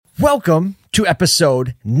Welcome to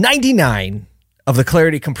episode 99 of the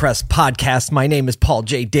Clarity Compressed podcast. My name is Paul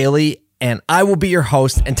J. Daly, and I will be your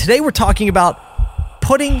host. And today we're talking about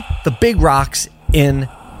putting the big rocks in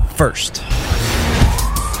first.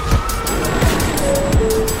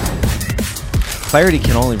 Clarity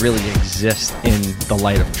can only really exist in the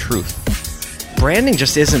light of truth. Branding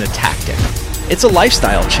just isn't a tactic. It's a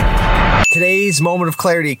lifestyle change. Today's moment of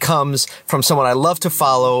clarity comes from someone I love to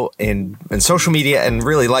follow in social media and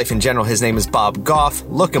really life in general. His name is Bob Goff.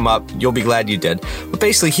 Look him up. You'll be glad you did. But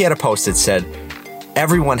basically, he had a post that said,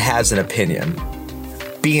 everyone has an opinion.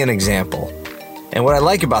 Be an example. And what I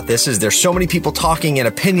like about this is there's so many people talking and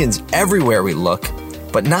opinions everywhere we look,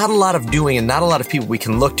 but not a lot of doing and not a lot of people we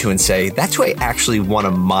can look to and say, that's who I actually want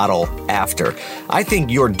to model after. I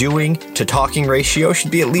think your doing to talking ratio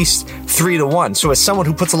should be at least 3-1. So as someone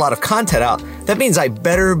who puts a lot of content out, that means I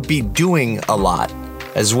better be doing a lot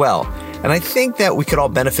as well. And I think that we could all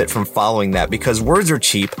benefit from following that because words are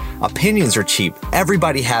cheap, opinions are cheap.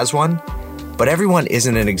 Everybody has one, but everyone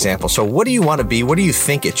isn't an example. So what do you want to be? What do you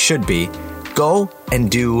think it should be? Go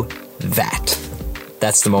and do that.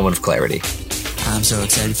 That's the moment of clarity. I'm so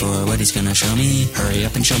excited for what he's going to show me. Hurry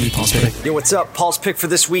up and show me Paul's pick. Yo, what's up? Paul's pick for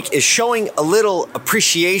this week is showing a little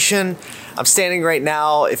appreciation. I'm standing right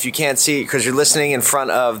now, if you can't see it because you're listening, in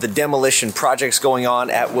front of the demolition projects going on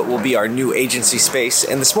at what will be our new agency space.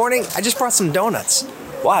 And this morning, I just brought some donuts.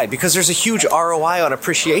 Why? Because there's a huge ROI on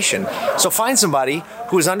appreciation. So find somebody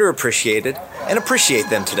who is underappreciated and appreciate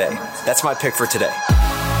them today. That's my pick for today.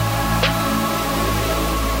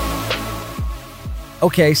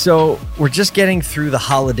 Okay, so we're just getting through the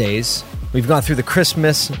holidays. We've gone through the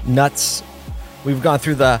Christmas nuts. We've gone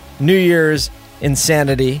through the New Year's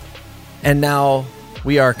insanity. And now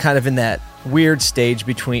we are kind of in that weird stage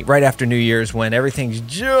between right after New Year's when everything's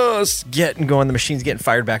just getting going. The machine's getting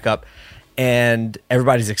fired back up. And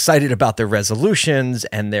everybody's excited about their resolutions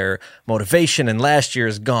and their motivation. And last year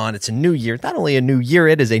is gone. It's a new year. Not only a new year,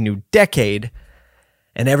 it is a new decade.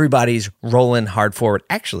 And everybody's rolling hard forward.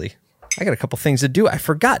 Actually, I got a couple things to do. I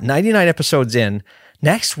forgot, 99 episodes in.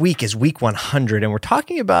 Next week is week 100, and we're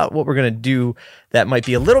talking about what we're going to do that might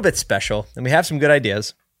be a little bit special, and we have some good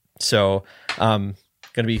ideas. So that's going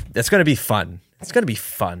to be fun. It's going to be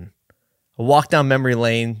fun. A walk down memory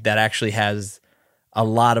lane that actually has a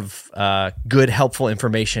lot of good, helpful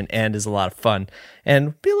information and is a lot of fun,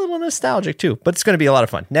 and be a little nostalgic too, but it's going to be a lot of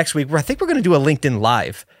fun. Next week, I think we're going to do a LinkedIn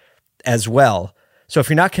Live as well. So if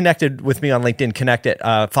you're not connected with me on LinkedIn, connect it.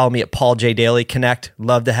 Follow me at Paul J. Daly. Connect.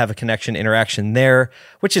 Love to have a connection interaction there,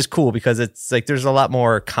 which is cool because it's like there's a lot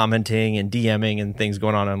more commenting and DMing and things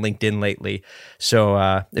going on LinkedIn lately.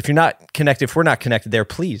 So if you're not connected, if we're not connected there,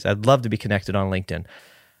 please, I'd love to be connected on LinkedIn.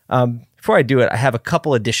 Before I do it, I have a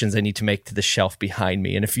couple additions I need to make to the shelf behind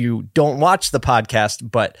me. And if you don't watch the podcast,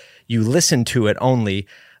 but you listen to it only,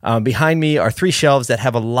 behind me are 3 shelves that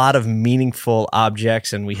have a lot of meaningful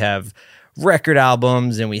objects, and we have record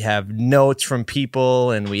albums, and we have notes from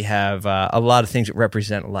people, and we have a lot of things that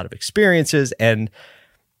represent a lot of experiences. And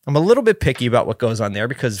I'm a little bit picky about what goes on there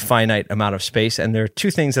because finite amount of space. And there are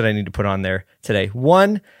 2 things that I need to put on there today.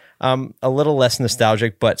 One, a little less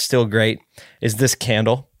nostalgic, but still great, is this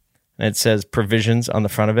candle. And it says Provisions on the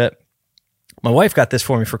front of it. My wife got this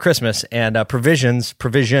for me for Christmas, and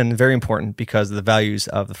provision, very important because of the values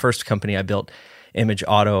of the first company I built, Image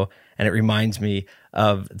Auto. And it reminds me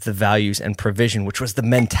of the values and provision, which was the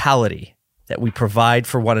mentality that we provide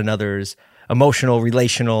for one another's emotional,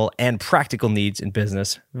 relational, and practical needs in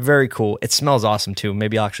business. Very cool. It smells awesome too.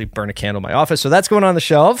 Maybe I'll actually burn a candle in my office. So that's going on the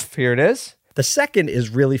shelf. Here it is. The second is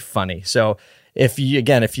really funny. So if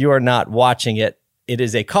you are not watching it, it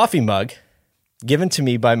is a coffee mug given to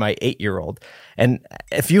me by my 8-year-old. And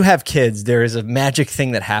if you have kids, there is a magic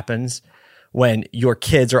thing that happens when your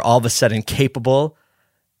kids are all of a sudden capable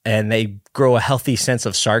and they grow a healthy sense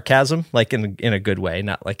of sarcasm, like in a good way,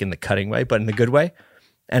 not like in the cutting way, but in the good way.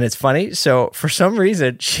 And it's funny. So for some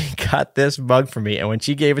reason, she got this mug for me. And when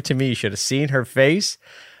she gave it to me, you should have seen her face.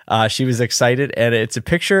 She was excited. And it's a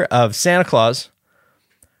picture of Santa Claus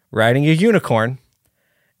riding a unicorn.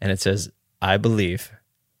 And it says, I believe.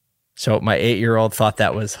 So my 8-year-old thought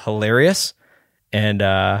that was hilarious.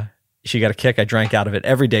 And she got a kick. I drank out of it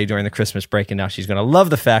every day during the Christmas break, and now she's going to love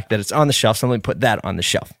the fact that it's on the shelf, so let me put that on the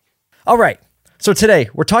shelf. All right, so today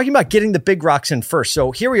we're talking about getting the big rocks in first. So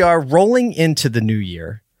here we are rolling into the new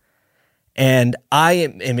year, and I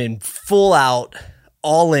am in full out,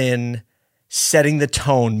 all in, setting the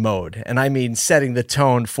tone mode. And I mean setting the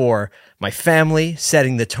tone for my family,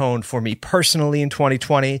 setting the tone for me personally in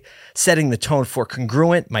 2020, setting the tone for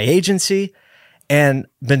Congruent, my agency, and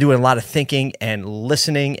been doing a lot of thinking and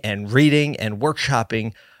listening and reading and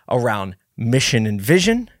workshopping around mission and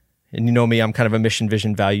vision. And you know me, I'm kind of a mission,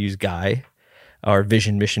 vision, values guy, or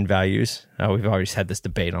vision, mission, values. We've always had this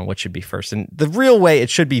debate on what should be first. And the real way, it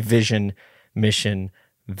should be vision, mission,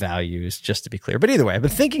 values, just to be clear. But either way, I've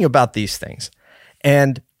been thinking about these things.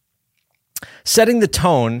 And setting the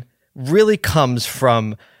tone really comes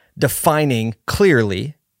from defining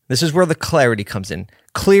clearly. This is where the clarity comes in.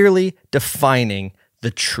 Clearly defining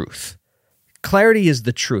the truth. Clarity is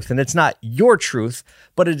the truth, and it's not your truth,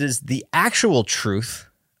 but it is the actual truth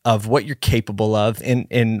of what you're capable of.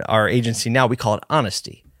 In our agency now, we call it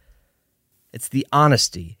honesty. It's the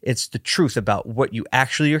honesty. It's the truth about what you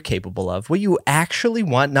actually are capable of, what you actually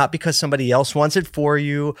want, not because somebody else wants it for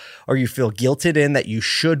you or you feel guilted in that you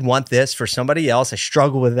should want this for somebody else. I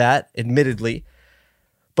struggle with that, admittedly.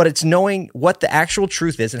 But it's knowing what the actual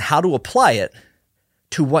truth is and how to apply it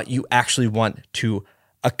to what you actually want to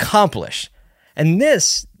accomplish. And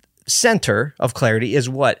this center of clarity is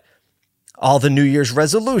what all the New Year's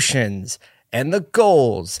resolutions and the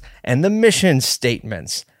goals and the mission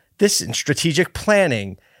statements, this in strategic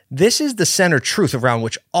planning, this is the center truth around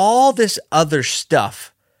which all this other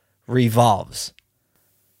stuff revolves.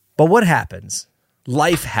 But what happens?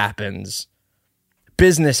 Life happens.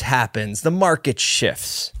 Business happens. The market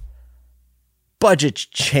shifts. Budgets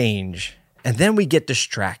change. And then we get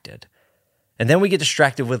distracted. And then we get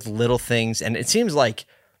distracted with little things. And it seems like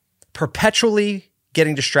perpetually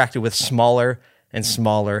getting distracted with smaller and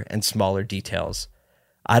smaller and smaller details.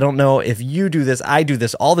 I don't know if you do this. I do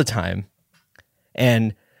this all the time.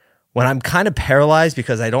 And when I'm kind of paralyzed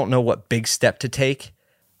because I don't know what big step to take,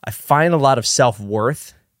 I find a lot of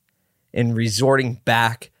self-worth in resorting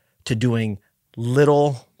back to doing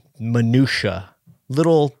little minutia,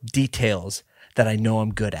 little details that I know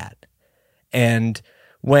I'm good at. And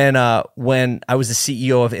when I was the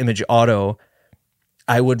CEO of Image Auto,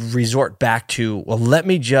 I would resort back to, well, let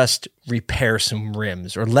me just repair some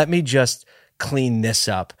rims, or let me just clean this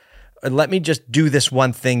up, or let me just do this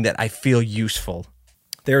one thing that I feel useful.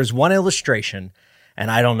 There's one illustration,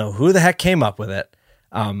 and I don't know who the heck came up with it.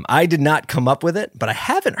 I did not come up with it, but I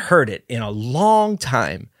haven't heard it in a long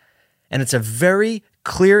time. And it's a very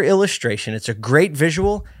clear illustration. It's a great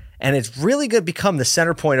visual, and it's really going to become the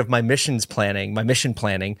center point of my mission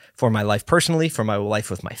planning for my life personally, for my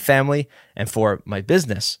life with my family, and for my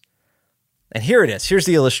business. And here it is. Here's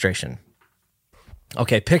the illustration.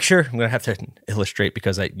 Okay, picture, I'm going to have to illustrate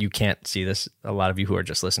because you can't see this, a lot of you who are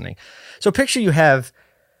just listening. So picture you have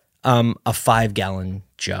a 5-gallon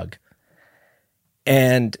jug.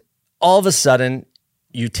 And all of a sudden,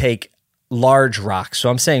 you take large rocks. So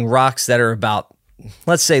I'm saying rocks that are about,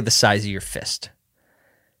 let's say, the size of your fist.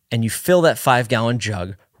 And you fill that 5-gallon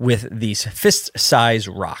jug with these fist-size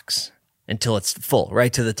rocks until it's full,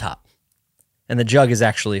 right to the top. And the jug is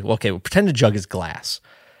actually, we'll pretend the jug is glass,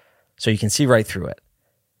 so you can see right through it.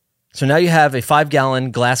 So now you have a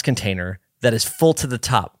 5-gallon glass container that is full to the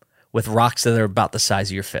top with rocks that are about the size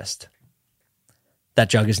of your fist. That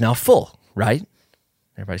jug is now full, right?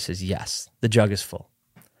 Everybody says, yes, the jug is full.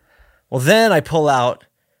 Well, then I pull out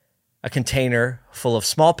a container full of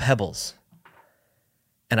small pebbles,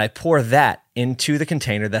 and I pour that into the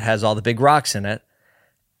container that has all the big rocks in it.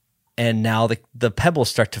 And now the pebbles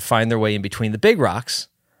start to find their way in between the big rocks,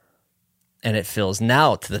 and it fills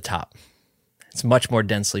now to the top. It's much more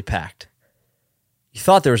densely packed. You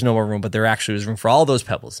thought there was no more room, but there actually was room for all those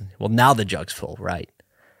pebbles. Well, now the jug's full, right?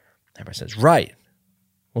 Everybody says, right.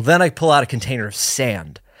 Well, then I pull out a container of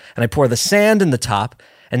sand, and I pour the sand in the top,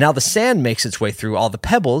 and now the sand makes its way through all the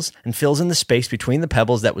pebbles and fills in the space between the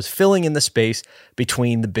pebbles that was filling in the space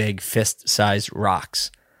between the big fist-sized rocks.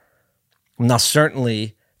 Now,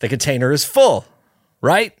 certainly, the container is full,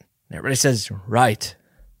 right? And everybody says, right.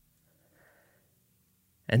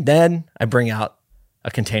 And then I bring out a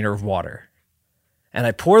container of water, and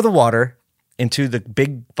I pour the water into the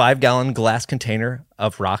big 5-gallon glass container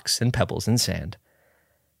of rocks and pebbles and sand.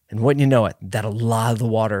 And wouldn't you know it, that a lot of the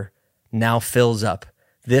water now fills up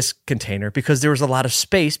this container because there was a lot of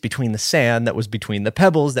space between the sand that was between the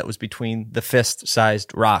pebbles, that was between the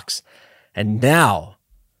fist-sized rocks. And now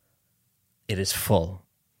it is full.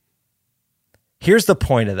 Here's the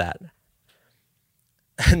point of that.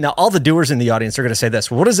 Now, all the doers in the audience are going to say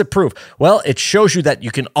this. What does it prove? Well, it shows you that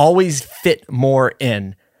you can always fit more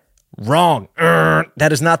in. Wrong.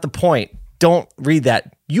 That is not the point. Don't read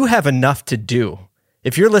that. You have enough to do.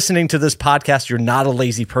 If you're listening to this podcast, you're not a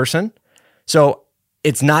lazy person. So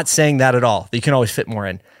it's not saying that at all, that you can always fit more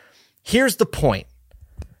in. Here's the point.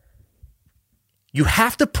 You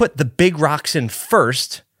have to put the big rocks in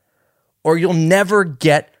first, or you'll never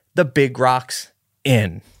get the big rocks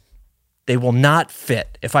in. They will not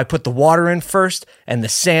fit. If I put the water in first and the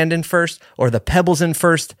sand in first or the pebbles in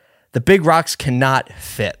first, the big rocks cannot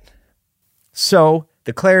fit. So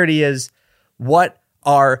the clarity is, what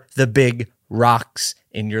are the big rocks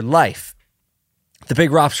in your life? The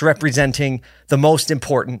big rocks representing the most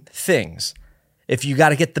important things. If you got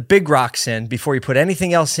to get the big rocks in before you put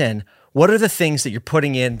anything else in, what are the things that you're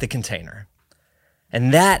putting in the container?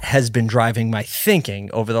 And that has been driving my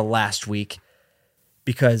thinking over the last week,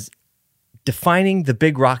 because defining the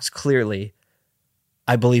big rocks clearly,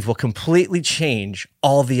 I believe, will completely change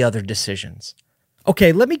all the other decisions.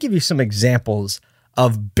 Okay, let me give you some examples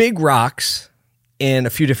of big rocks in a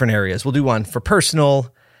few different areas. We'll do one for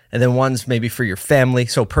personal, and then one's maybe for your family.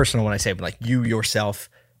 So personal, when I say like you, yourself,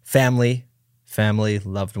 family,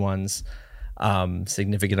 loved ones,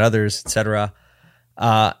 significant others, etc.,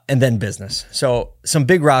 and then business. So some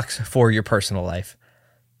big rocks for your personal life.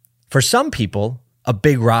 For some people, a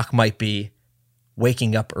big rock might be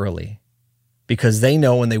waking up early, because they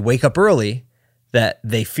know when they wake up early that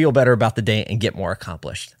they feel better about the day and get more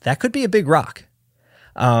accomplished. That could be a big rock.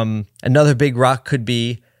 Another big rock could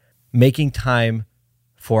be making time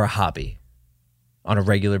for a hobby on a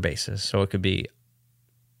regular basis. So it could be,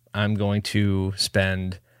 I'm going to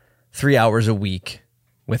spend 3 hours a week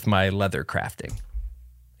with my leather crafting.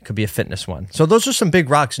 It could be a fitness one. So those are some big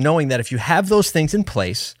rocks, knowing that if you have those things in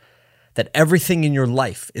place, that everything in your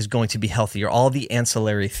life is going to be healthier. All the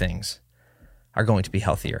ancillary things are going to be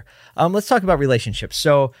healthier. Let's talk about relationships.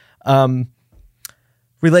 So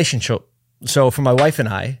for my wife and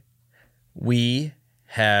I, we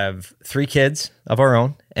have 3 kids of our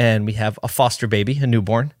own, and we have a foster baby, a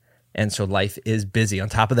newborn. And so life is busy. On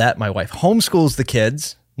top of that, my wife homeschools the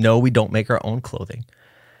kids. No, we don't make our own clothing.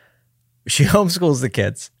 She homeschools the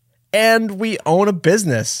kids, and we own a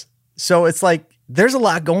business. So it's like, there's a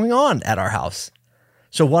lot going on at our house.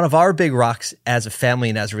 So one of our big rocks as a family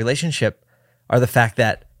and as a relationship are the fact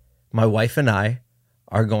that my wife and I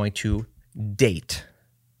are going to date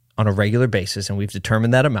on a regular basis, and we've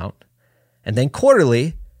determined that amount. And then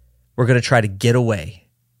quarterly, we're going to try to get away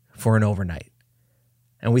for an overnight.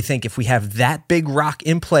 And we think if we have that big rock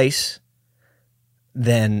in place,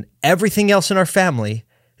 then everything else in our family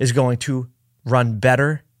is going to run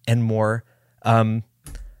better and more.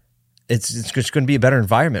 It's just going to be a better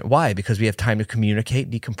environment. Why? Because we have time to communicate,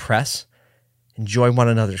 decompress, enjoy one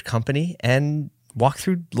another's company, and walk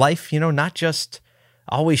through life, not just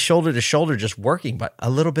always shoulder to shoulder, just working, but a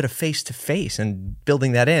little bit of face to face and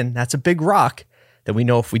building that in. That's a big rock that we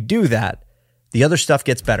know if we do that, the other stuff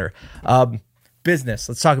gets better. Business.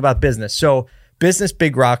 Let's talk about business. So business,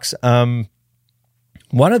 big rocks. One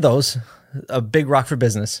of those, a big rock for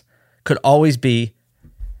business, could always be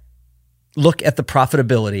look at the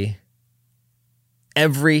profitability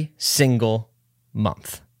every single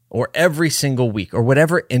month or every single week or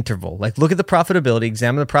whatever interval. Like, look at the profitability,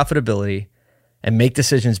 examine the profitability, and make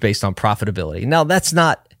decisions based on profitability. Now, that's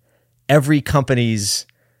not every company's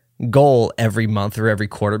goal every month or every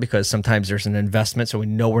quarter, because sometimes there's an investment, so we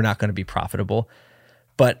know we're not going to be profitable.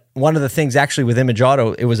 But one of the things actually with Image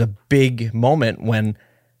Auto, it was a big moment when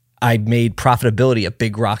I made profitability a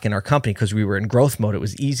big rock in our company because we were in growth mode. It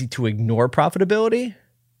was easy to ignore profitability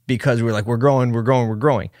because we were like, we're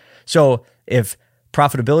growing. So if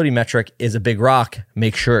profitability metric is a big rock,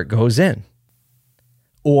 make sure it goes in.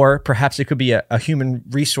 Or perhaps it could be a human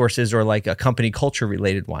resources or like a company culture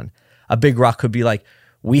related one. A big rock could be like,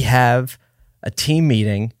 we have a team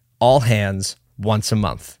meeting, all hands, once a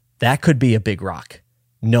month. That could be a big rock,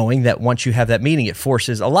 knowing that once you have that meeting, it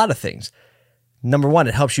forces a lot of things. Number one,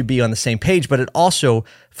 it helps you be on the same page, but it also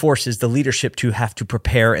forces the leadership to have to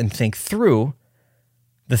prepare and think through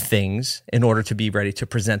the things in order to be ready to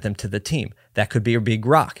present them to the team. That could be a big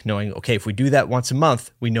rock, knowing, okay, if we do that once a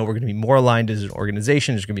month, we know we're going to be more aligned as an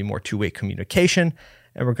organization. There's going to be more two-way communication,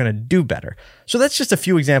 and we're going to do better. So that's just a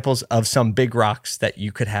few examples of some big rocks that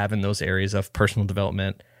you could have in those areas of personal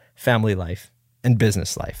development, family life, and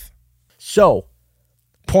business life. So,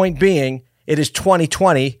 point being, it is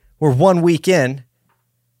 2020. We're 1 week in,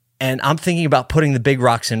 and I'm thinking about putting the big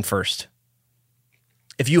rocks in first.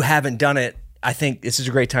 If you haven't done it, I think this is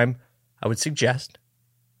a great time. I would suggest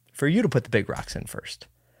for you to put the big rocks in first.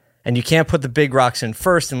 And you can't put the big rocks in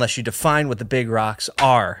first unless you define what the big rocks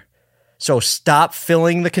are. So stop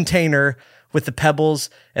filling the container with the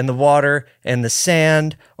pebbles and the water and the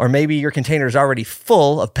sand, or maybe your container is already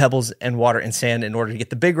full of pebbles and water and sand. In order to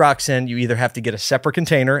get the big rocks in, you either have to get a separate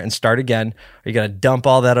container and start again, or you got to dump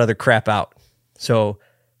all that other crap out. So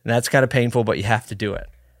that's kind of painful, but you have to do it.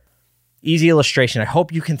 Easy illustration. I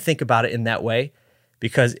hope you can think about it in that way,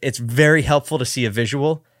 because it's very helpful to see a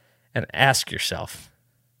visual and ask yourself,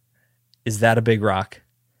 Is that a big rock?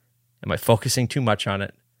 Am I focusing too much on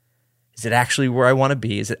it? Is it actually where I want to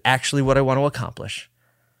be? Is it actually what I want to accomplish?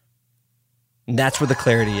 And that's where the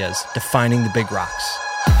clarity is, defining the big rocks.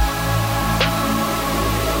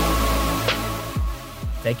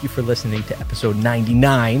 Thank you for listening to episode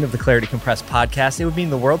 99 of the Clarity Compressed podcast. It would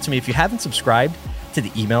mean the world to me if you haven't subscribed to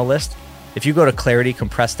the email list. If you go to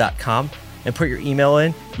claritycompressed.com and put your email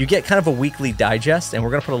in, you get kind of a weekly digest, and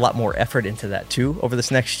we're going to put a lot more effort into that too over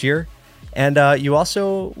this next year. And you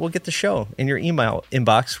also will get the show in your email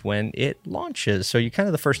inbox when it launches. So you're kind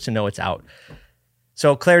of the first to know it's out.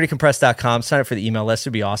 So claritycompressed.com, sign up for the email list.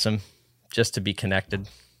 It'd be awesome just to be connected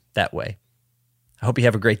that way. I hope you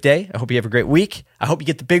have a great day. I hope you have a great week. I hope you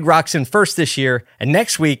get the big rocks in first this year. And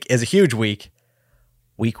next week is a huge week,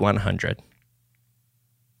 week 100.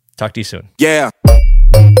 Talk to you soon. Yeah.